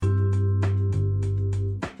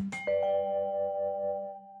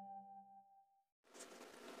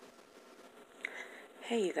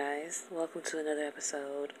Hey, you guys, welcome to another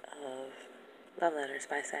episode of Love Letters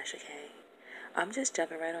by Sasha K. I'm just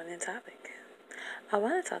jumping right on in topic. I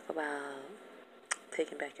want to talk about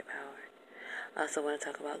taking back your power. I also want to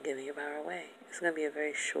talk about giving your power away. It's going to be a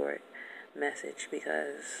very short message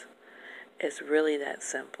because it's really that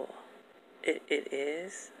simple. It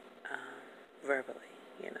is verbally,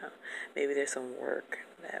 Maybe there's some work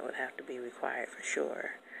that would have to be required for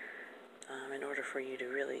sure in order for you to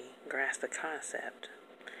really grasp the concept.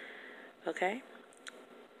 Okay?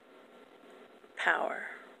 Power.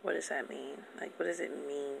 What does that mean? What does it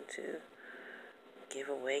mean to give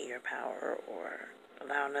away your power or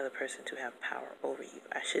allow another person to have power over you?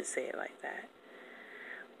 I should say it like that.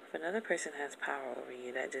 If another person has power over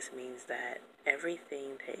you, that just means that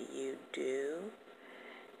everything that you do,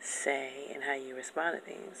 say, and how you respond to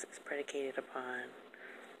things is predicated upon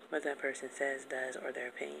what that person says, does, or their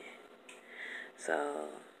opinion. So,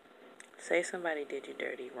 say somebody did you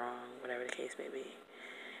dirty, wrong, whatever the case may be.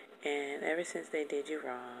 And ever since they did you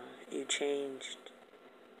wrong, you changed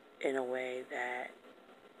in a way that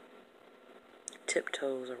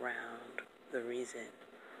tiptoes around the reason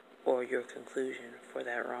or your conclusion for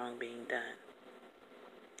that wrong being done.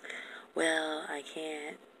 Well, I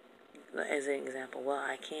can't, as an example,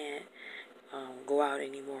 I can't go out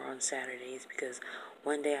anymore on Saturdays because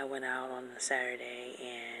one day I went out on a Saturday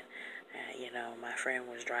and my friend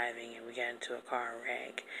was driving and we got into a car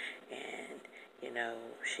wreck and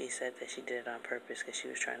she said that she did it on purpose because she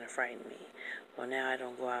was trying to frighten me. Well, now I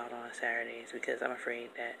don't go out on Saturdays because I'm afraid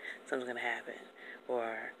that something's going to happen.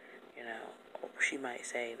 Or, she might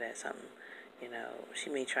say that something, she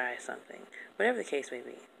may try something. Whatever the case may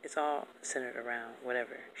be, it's all centered around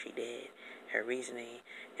whatever she did, her reasoning,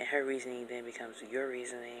 and her reasoning then becomes your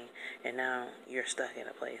reasoning, and now you're stuck in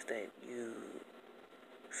a place that you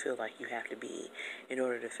feel like you have to be in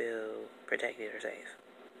order to feel protected or safe.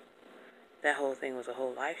 That whole thing was a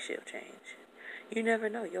whole life shift change. You never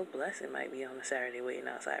know. Your blessing might be on a Saturday waiting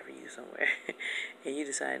outside for you somewhere. And you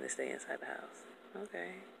decided to stay inside the house.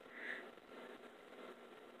 Okay.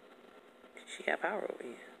 She got power over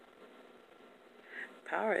you.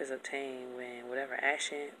 Power is obtained when whatever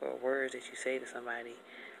action or words that you say to somebody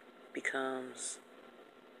becomes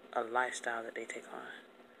a lifestyle that they take on.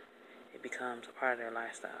 It becomes a part of their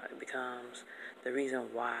lifestyle. It becomes the reason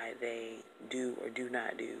why they do or do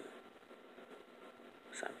not do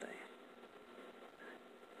something.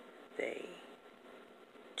 They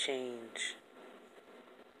change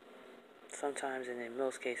sometimes, and in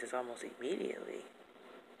most cases almost immediately,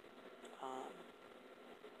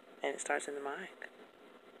 and it starts in the mind.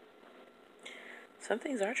 Some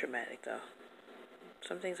things are traumatic though.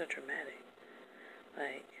 Some things are traumatic,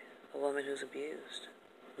 like a woman who's abused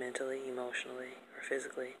mentally, emotionally, or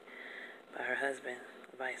physically by her husband,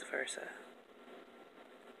 or vice versa.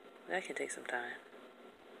 That can take some time.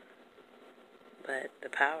 But the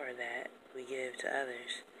power that we give to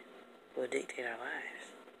others will dictate our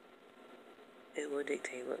lives. It will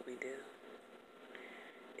dictate what we do.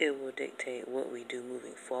 It will dictate what we do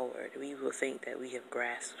moving forward. We will think that we have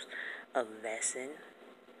grasped a lesson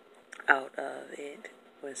out of it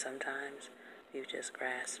when sometimes we've just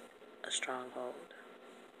grasped a stronghold.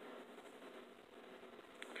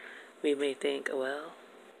 We may think, well,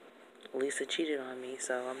 Lisa cheated on me,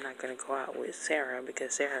 so I'm not going to go out with Sarah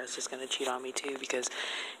because Sarah is just going to cheat on me too, because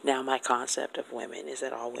now my concept of women is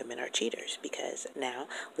that all women are cheaters because now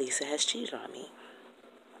Lisa has cheated on me.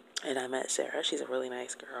 And I met Sarah. She's a really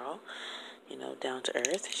nice girl, down to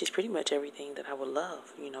earth. She's pretty much everything that I would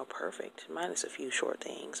love, perfect, minus a few short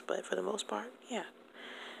things. But for the most part, yeah.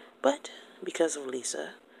 But because of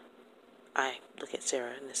Lisa, I look at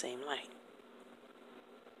Sarah in the same light.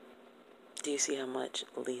 Do you see how much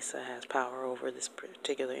Lisa has power over this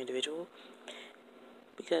particular individual?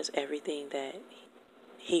 Because everything that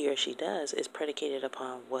he or she does is predicated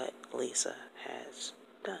upon what Lisa has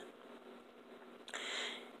done.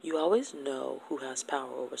 You always know who has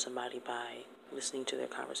power over somebody by listening to their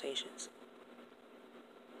conversations.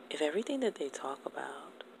 If everything that they talk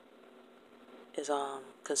about is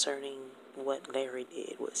concerning what Larry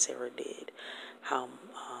did, what Sarah did, how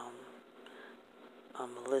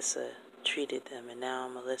Melissa treated them, and now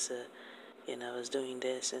Melissa, is doing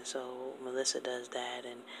this, and so Melissa does that,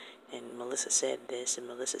 and Melissa said this, and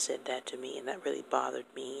Melissa said that to me, and that really bothered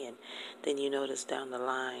me. And then you notice down the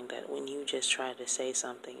line that when you just try to say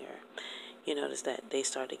something, or you notice that they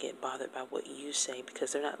start to get bothered by what you say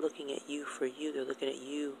because they're not looking at you for you. They're looking at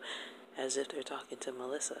you as if they're talking to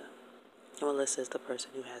Melissa. And Melissa is the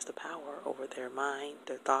person who has the power over their mind,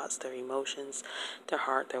 their thoughts, their emotions, their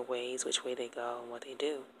heart, their ways, which way they go, and what they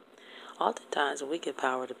do. Oftentimes, when we give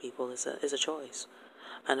power to people, it's a choice.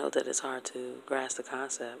 I know that it's hard to grasp the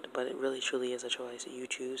concept, but it really truly is a choice. You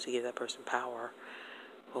choose to give that person power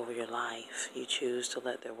over your life. You choose to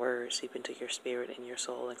let their words seep into your spirit and your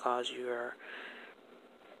soul and cause your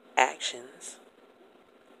actions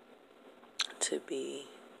to be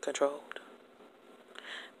controlled.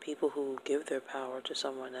 People who give their power to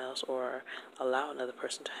someone else or allow another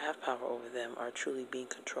person to have power over them are truly being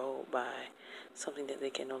controlled by something that they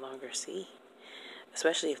can no longer see,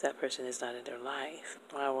 especially if that person is not in their life.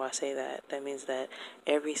 Why will I say that? That means that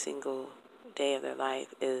every single day of their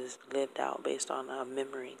life is lived out based on a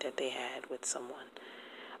memory that they had with someone,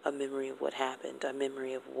 a memory of what happened, a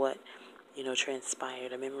memory of what,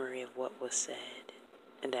 transpired, a memory of what was said.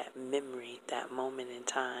 And that memory, that moment in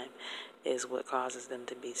time, is what causes them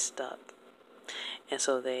to be stuck. And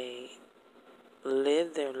so they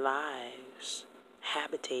live their lives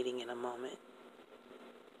habitating in a moment.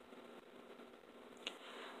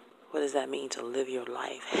 What does that mean, to live your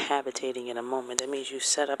life habitating in a moment? That means you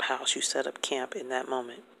set up house, you set up camp in that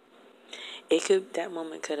moment. That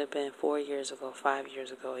moment could have been 4 years ago, 5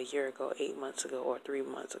 years ago, a year ago, 8 months ago, or 3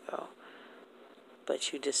 months ago.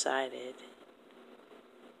 But you decided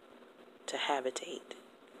to habitate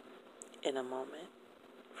in a moment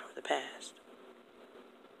from the past.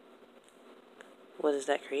 What does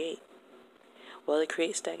that create? Well, it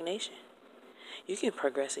creates stagnation. You can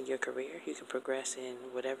progress in your career. You can progress in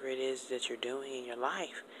whatever it is that you're doing in your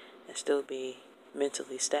life and still be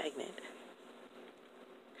mentally stagnant,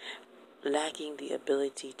 lacking the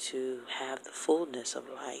ability to have the fullness of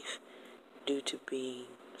life due to being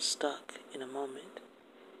stuck in a moment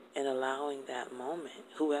and allowing that moment,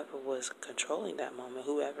 whoever was controlling that moment,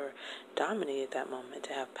 whoever dominated that moment,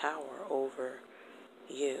 to have power over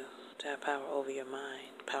you, to have power over your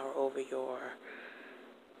mind, power over your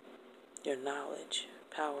knowledge,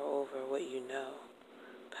 power over what you know,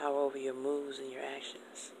 power over your moves and your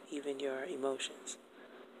actions, even your emotions.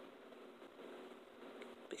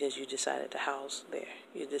 Because you decided to house there,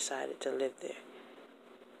 you decided to live there,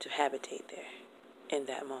 to habitate there in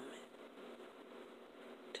that moment,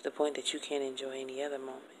 to the point that you can't enjoy any other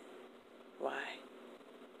moment. Why?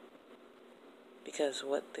 Because of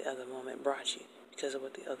what the other moment brought you, because of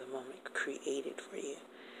what the other moment created for you.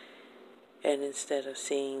 And instead of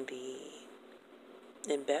seeing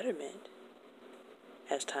the embetterment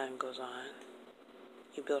as time goes on,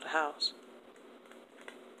 you build a house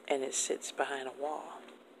and it sits behind a wall.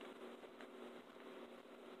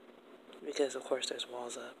 Because, of course, there's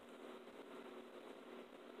walls up.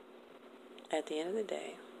 At the end of the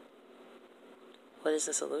day, what is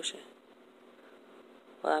the solution?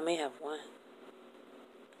 Well, I may have one.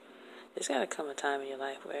 There's got to come a time in your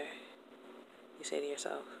life where you say to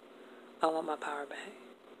yourself, I want my power back.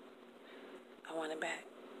 I want it back.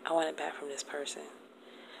 I want it back from this person.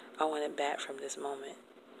 I want it back from this moment.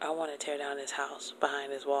 I want to tear down this house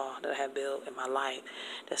behind this wall that I have built in my life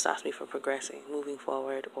that stops me from progressing, moving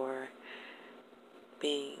forward, or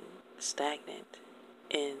being stagnant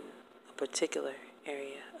in a particular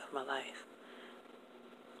area of my life.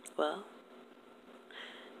 Well,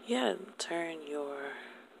 you gotta turn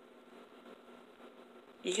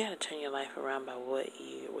your life around by what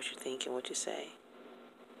you think and what you say.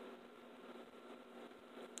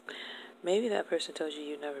 Maybe that person told you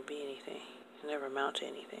you'd never be anything, you never amount to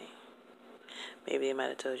anything. Maybe they might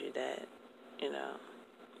have told you that,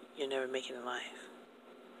 you're never making it in life.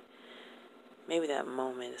 Maybe that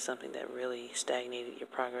moment is something that really stagnated your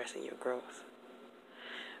progress and your growth.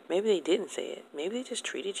 Maybe they didn't say it. Maybe they just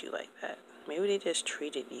treated you like that. Maybe they just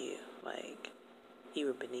treated you like you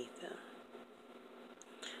were beneath them.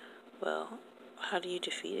 Well, how do you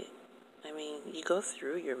defeat it? I mean, you go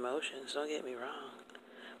through your emotions, don't get me wrong.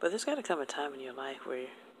 But there's got to come a time in your life where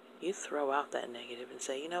you throw out that negative and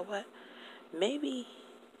say, you know what? Maybe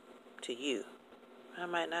to you, I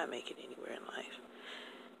might not make it anywhere in life.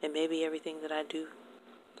 And maybe everything that I do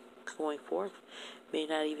going forth may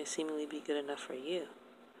not even seemingly be good enough for you.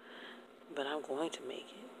 But I'm going to make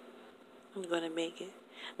it. I'm going to make it.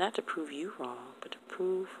 Not to prove you wrong, but to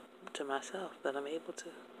prove to myself that I'm able to.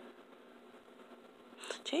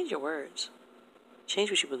 Change your words. Change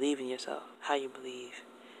what you believe in yourself, how you believe,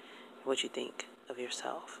 what you think of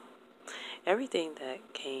yourself. Everything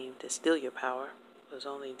that came to steal your power was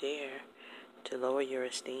only there to lower your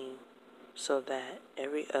esteem so that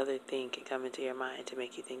every other thing can come into your mind to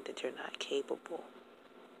make you think that you're not capable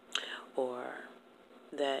or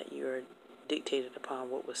that you're dictated upon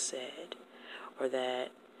what was said or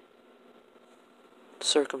that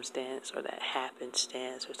circumstance or that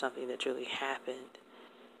happenstance or something that really happened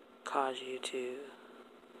caused you to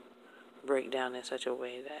break down in such a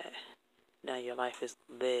way that now your life is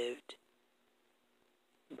lived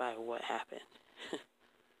by what happened,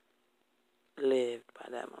 lived by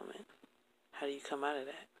that moment. How do you come out of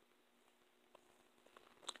that?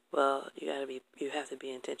 Well, you have to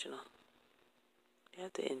be intentional. You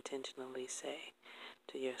have to intentionally say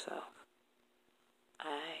to yourself,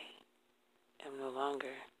 I am no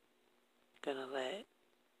longer going to let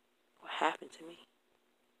what happened to me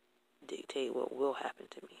dictate what will happen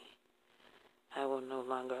to me. I will no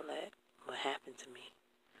longer let what happened to me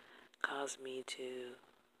cause me to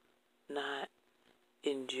not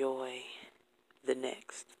enjoy the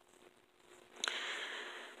next.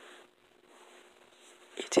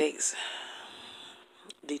 It takes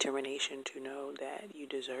determination to know that you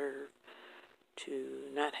deserve to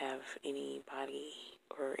not have anybody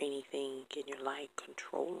or anything in your life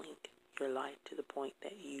controlling your life to the point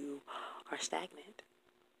that you are stagnant.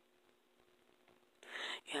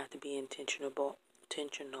 You have to be intentional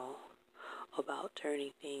about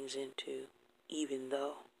turning things into even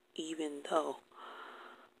though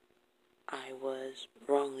I was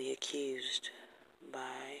wrongly accused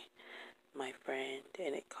by my friend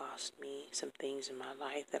and it cost me some things in my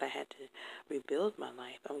life that I had to rebuild my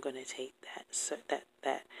life. I'm going to take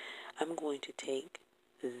I'm going to take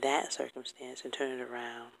that circumstance and turn it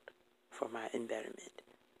around for my embetterment.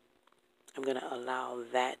 I'm going to allow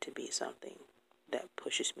that to be something that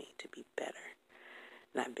pushes me to be better,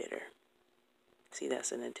 not bitter. See,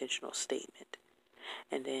 that's an intentional statement.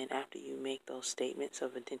 And then after you make those statements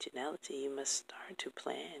of intentionality, you must start to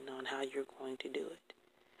plan on how you're going to do it.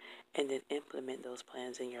 And then implement those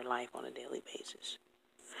plans in your life on a daily basis.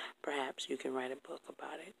 Perhaps you can write a book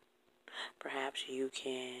about it. Perhaps you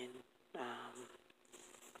can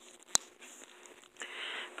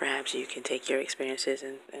take your experiences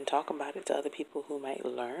and talk about it to other people who might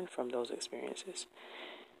learn from those experiences.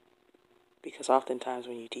 Because oftentimes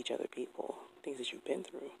when you teach other people things that you've been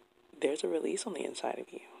through, there's a release on the inside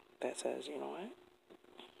of you that says, you know what?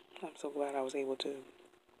 I'm so glad I was able to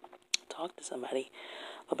talk to somebody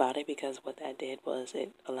about it, because what that did was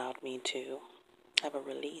it allowed me to have a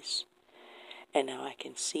release. And now I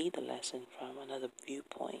can see the lesson from another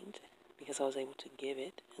viewpoint because I was able to give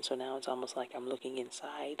it. And so now it's almost like I'm looking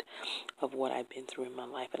inside of what I've been through in my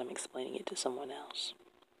life and I'm explaining it to someone else.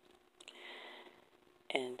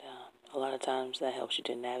 And a lot of times that helps you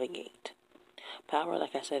to navigate. Power,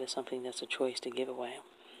 like I said, is something that's a choice to give away.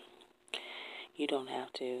 You don't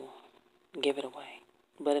have to give it away.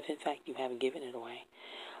 But if in fact you have given it away,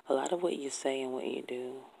 a lot of what you say and what you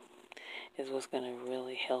do is what's going to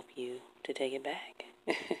really help you to take it back.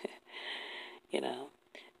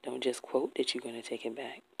 Don't just quote that you're going to take it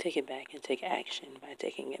back. Take it back and take action by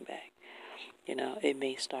taking it back. It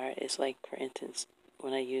may start, it's like, for instance,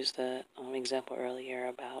 when I used the example earlier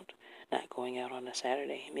about not going out on a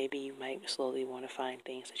Saturday, maybe you might slowly want to find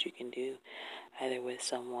things that you can do either with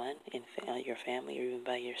someone in your family or even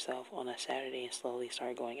by yourself on a Saturday and slowly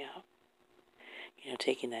start going out.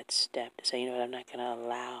 Taking that step to say, I'm not going to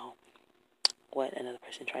allow what another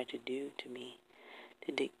person tried to do to me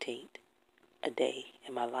to dictate a day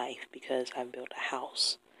in my life, because I built a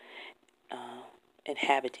house and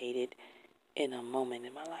habitated in a moment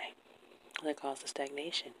in my life that caused a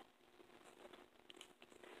stagnation.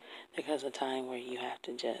 There comes a time where you have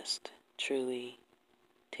to just truly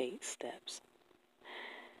take steps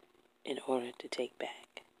in order to take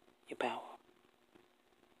back your power.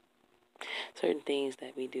 Certain things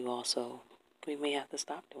that we do also, we may have to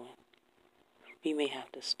stop doing. We may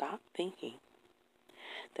have to stop thinking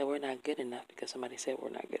that we're not good enough because somebody said we're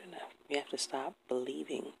not good enough. We have to stop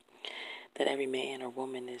believing that every man or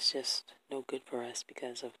woman is just no good for us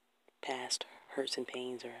because of past hurts and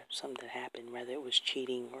pains or something that happened, whether it was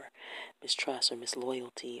cheating or mistrust or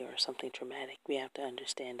misloyalty or something traumatic. We have to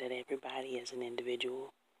understand that everybody is an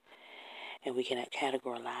individual, and we cannot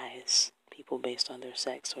categorize people based on their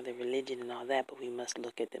sex or their religion and all that, but we must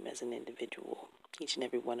look at them as an individual. Each and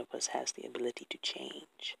every one of us has the ability to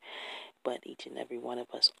change, but each and every one of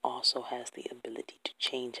us also has the ability to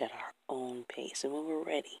change at our own pace and when we're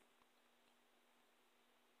ready.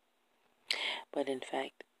 But in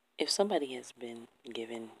fact, if somebody has been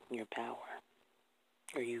given your power,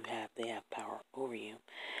 or they have power over you,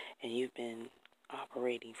 and you've been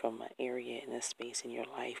operating from an area in a space in your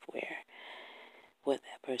life where what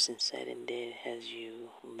that person said and did has you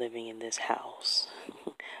living in this house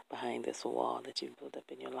behind this wall that you've built up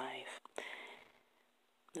in your life,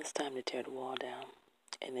 it's time to tear the wall down.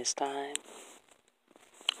 And it's time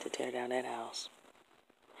to tear down that house.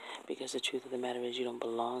 Because the truth of the matter is you don't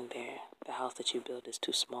belong there. The house that you built is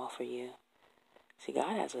too small for you. See,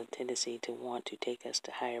 God has a tendency to want to take us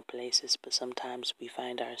to higher places, but sometimes we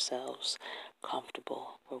find ourselves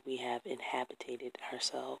comfortable where we have inhabited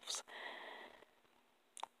ourselves.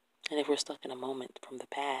 And if we're stuck in a moment from the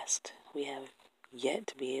past, we have yet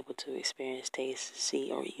to be able to experience, taste,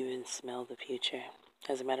 see, or even smell the future.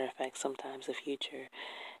 As a matter of fact, sometimes the future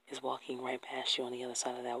is walking right past you on the other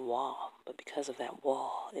side of that wall. But because of that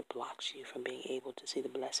wall, it blocks you from being able to see the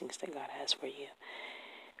blessings that God has for you.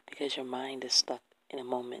 Because your mind is stuck in a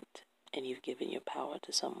moment and you've given your power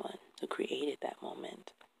to someone who created that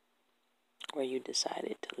moment where you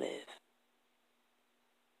decided to live.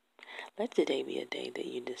 Let today be a day that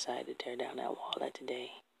you decide to tear down that wall. Let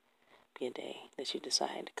today be a day that you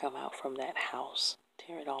decide to come out from that house,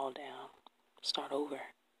 tear it all down, start over,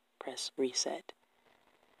 press reset,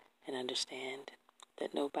 and understand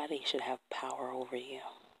that nobody should have power over you.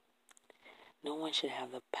 No one should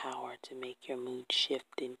have the power to make your mood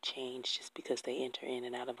shift and change just because they enter in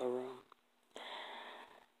and out of a room.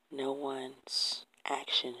 No one's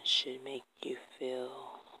actions should make you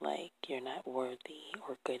feel like you're not worthy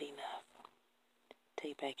or good enough.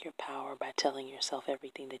 Take back your power by telling yourself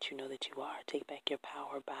everything that you know that you are. Take back your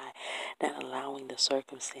power by not allowing the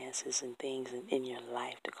circumstances and things in your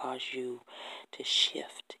life to cause you to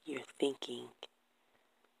shift your thinking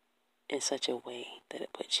in such a way that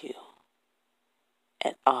it puts you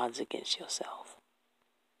at odds against yourself.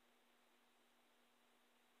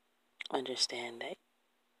 Understand that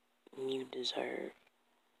you deserve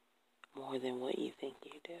more than what you think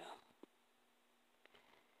you do.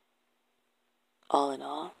 All in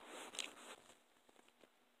all,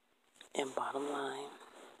 and bottom line,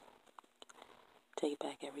 take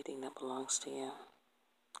back everything that belongs to you,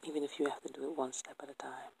 even if you have to do it one step at a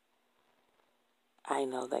time. I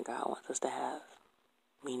know that God wants us to have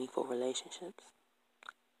meaningful relationships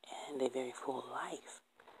and a very full life,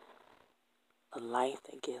 a life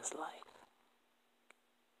that gives life.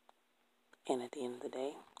 And at the end of the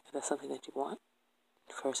day, if that's something that you want,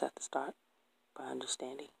 you first have to start by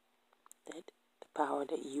understanding that the power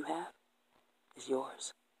that you have is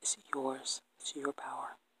yours. It's yours. It's your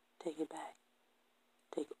power. Take it back.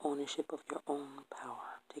 Take ownership of your own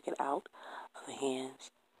power. Take it out of the hands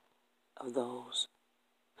of those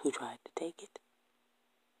who tried to take it.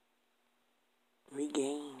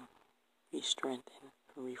 Regain, re-strengthen,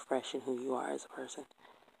 refresh in who you are as a person.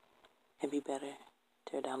 And be better.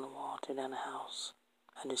 Tear down the wall. Tear down the house.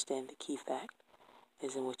 Understand the key fact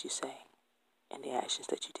is in what you say and the actions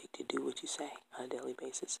that you take to do what you say on a daily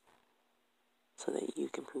basis, so that you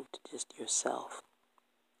can prove to just yourself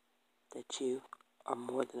that you are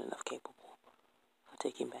more than enough capable of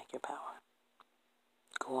taking back your power.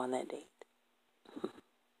 Go on that date.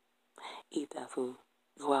 Eat that food.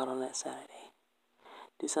 Go out on that Saturday.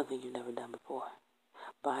 Do something you've never done before.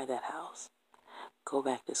 Buy that house. Go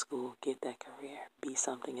back to school. Get that career. Be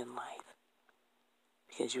something in life.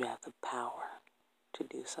 Because you have the power to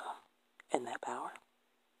do so. And that power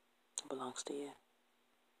belongs to you.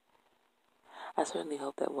 I certainly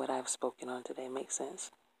hope that what I've spoken on today makes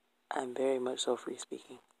sense. I'm very much so free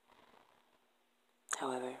speaking.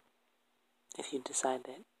 However, if you decide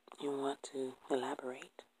that you want to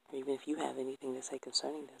elaborate, or even if you have anything to say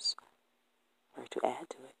concerning this, or to add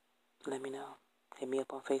to it, let me know. Hit me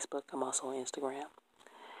up on Facebook. I'm also on Instagram.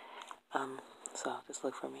 So just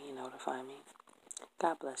look for me, you know, to find me.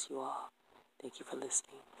 God bless you all. Thank you for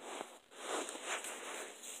listening.